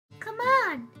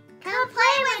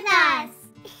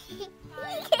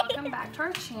back to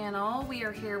our channel. We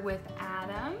are here with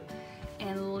Adam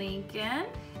and Lincoln,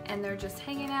 and they're just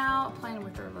hanging out, playing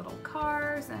with their little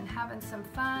cars and having some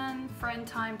fun, friend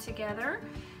time together.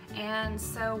 And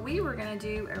so we were gonna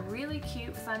do a really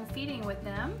cute, fun feeding with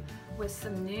them with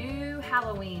some new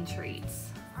Halloween treats.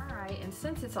 All right, and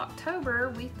since it's October,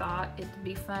 we thought it'd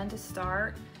be fun to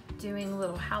start doing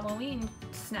little Halloween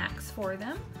snacks for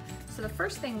them. So the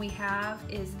first thing we have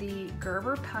is the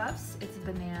Gerber Puffs. It's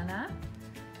banana,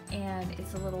 and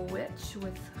it's a little witch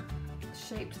with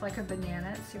shaped like a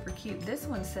banana. It's super cute. This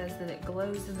one says that it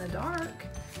glows in the dark,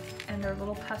 and they're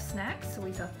little puff snacks, so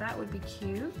we thought that would be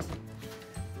cute.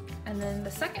 And then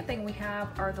the second thing we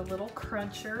have are the little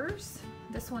crunchers.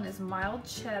 This one is mild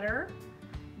cheddar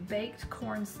baked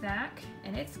corn snack,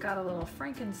 and it's got a little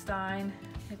Frankenstein.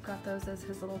 They've got those as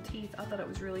his little teeth. I thought it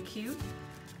was really cute,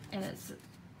 and it's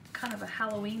kind of a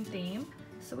Halloween theme,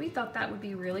 so we thought that would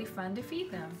be really fun to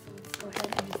feed them. Let's go ahead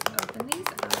and just open these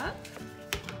up.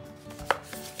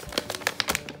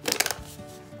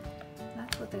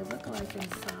 That's what they look like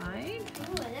inside.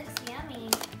 Oh, it looks yummy.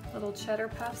 Little cheddar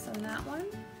puffs in that one.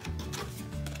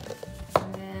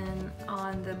 And then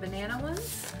on the banana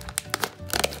ones,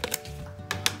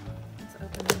 let's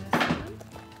open this one.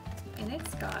 And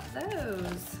it's got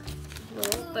those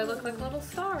little, they look like little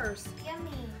stars.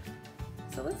 Yummy.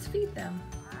 So let's feed them.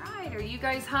 All right, are you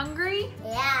guys hungry?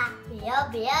 Yeah,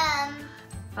 yum yum.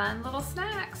 Fun little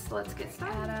snacks. Let's get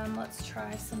started. Adam, let's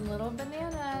try some little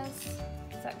bananas.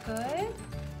 Is that good?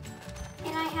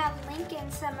 And I have Lincoln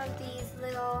some of these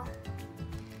little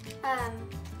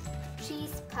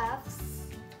cheese puffs.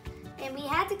 And we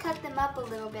had to cut them up a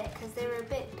little bit because they were a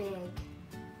bit big.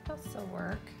 That'll still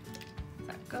work. Is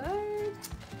that good?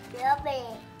 Yummy.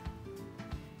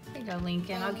 Here you go,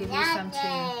 Lincoln. I'll give you some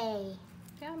too.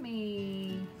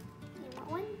 Yummy. You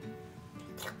want one?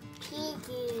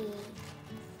 Cheesy.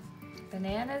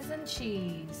 Bananas and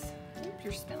cheese. Oop,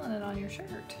 you're spilling it on your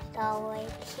shirt.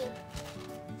 Delicious.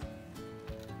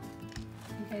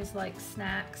 You guys like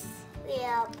snacks?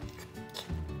 Yep.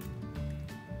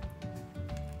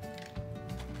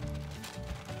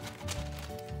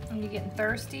 Are you getting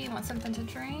thirsty? You want something to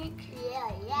drink?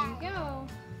 Yeah. Here you go.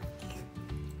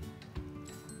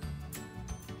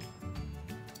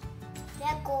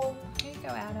 Here you go,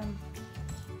 Adam.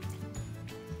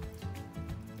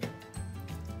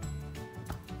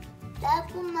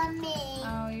 That's for mommy.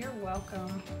 Oh, you're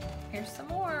welcome. Here's some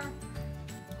more.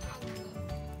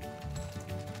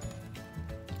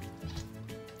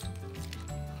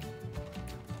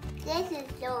 This is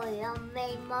so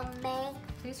yummy, mommy.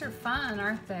 These are fun,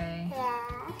 aren't they?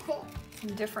 Yeah.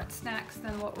 Some different snacks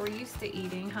than what we're used to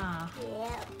eating, huh?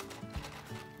 Yep.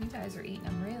 You guys are eating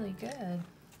them really good.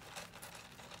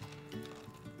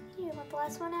 You want the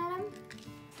last one, Adam?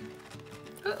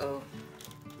 Uh-oh.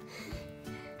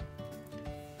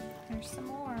 There's some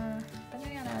more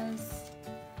bananas.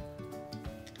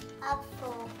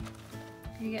 Apple.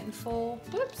 Are you getting full?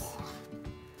 Whoops.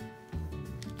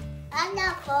 I'm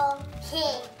not full.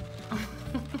 Cheese.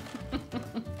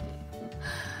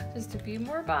 Just a few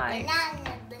more bites.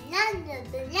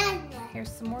 Banana.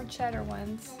 Here's some more cheddar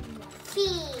ones.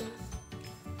 Cheese.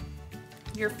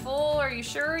 You're full? Are you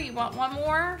sure? You want one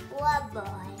more? One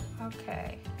boy.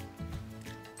 Okay.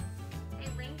 Hey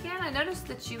Lincoln, I noticed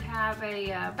that you have a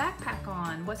backpack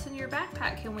on. What's in your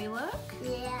backpack? Can we look?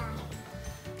 Yeah.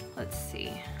 Let's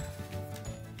see.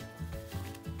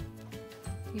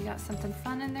 You got something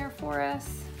fun in there for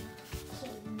us?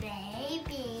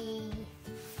 Baby.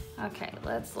 Okay,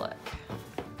 let's look.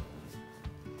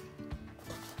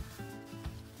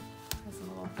 There's a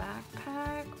little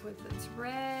backpack with its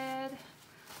red.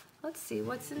 Let's see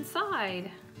what's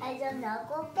inside. I don't know,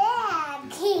 go back.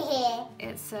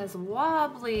 It says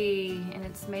wobbly, and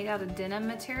it's made out of denim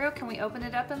material. Can we open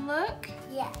it up and look?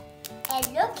 Yeah.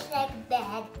 It looks like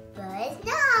that, but it's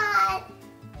not.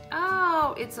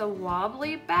 Oh, it's a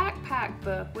wobbly backpack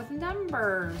book with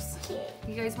numbers.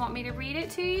 You guys want me to read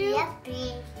it to you? Yep,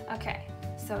 please. Okay,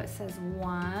 so it says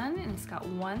 1, and it's got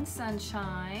 1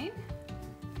 sunshine,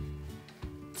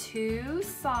 2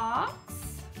 socks,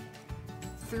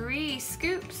 3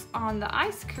 scoops on the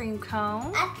ice cream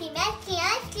cone, Ice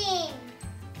cream.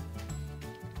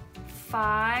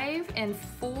 5 and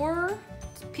 4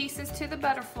 pieces to the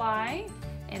butterfly,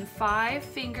 and 5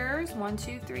 fingers. 1,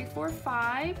 2, 3, 4,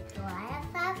 5. Do I have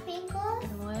 5 fingers?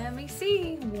 Let me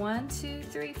see. 1, 2,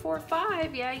 3, 4,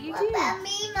 5. Yeah, you do. What about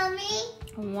me,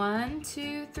 Mommy? 1,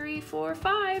 2, 3, 4,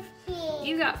 5. Yeah.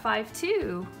 You got 5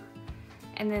 too.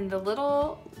 And then the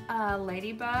little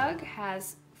ladybug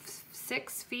has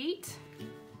 6 feet.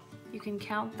 You can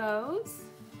count those.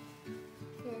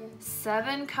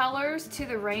 7 colors to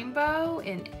the rainbow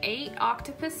and 8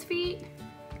 octopus feet.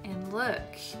 And look,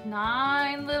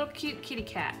 9 little cute kitty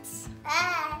cats.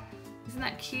 Isn't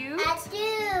that cute? I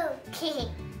do.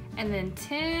 And then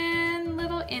 10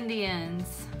 little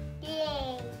Indians.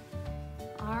 Yay.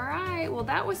 All right, well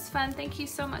that was fun. Thank you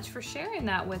so much for sharing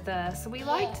that with us. We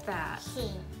liked that.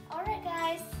 All right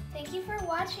guys, thank you for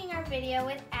watching our video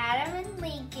with Adam and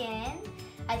Lincoln.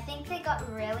 I think they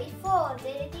got really full,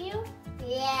 did you?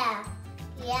 Yeah,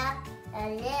 a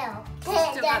little.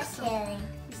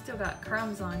 You still got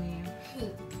crumbs on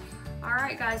you. All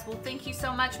right guys, well thank you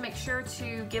so much. Make sure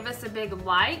to give us a big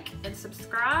like and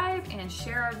subscribe and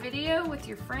share our video with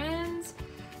your friends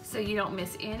so you don't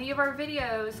miss any of our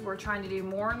videos. We're trying to do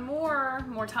more and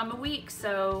more time a week,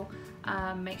 so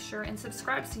make sure and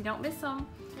subscribe so you don't miss them.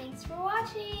 Thanks for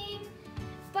watching.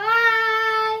 Bye.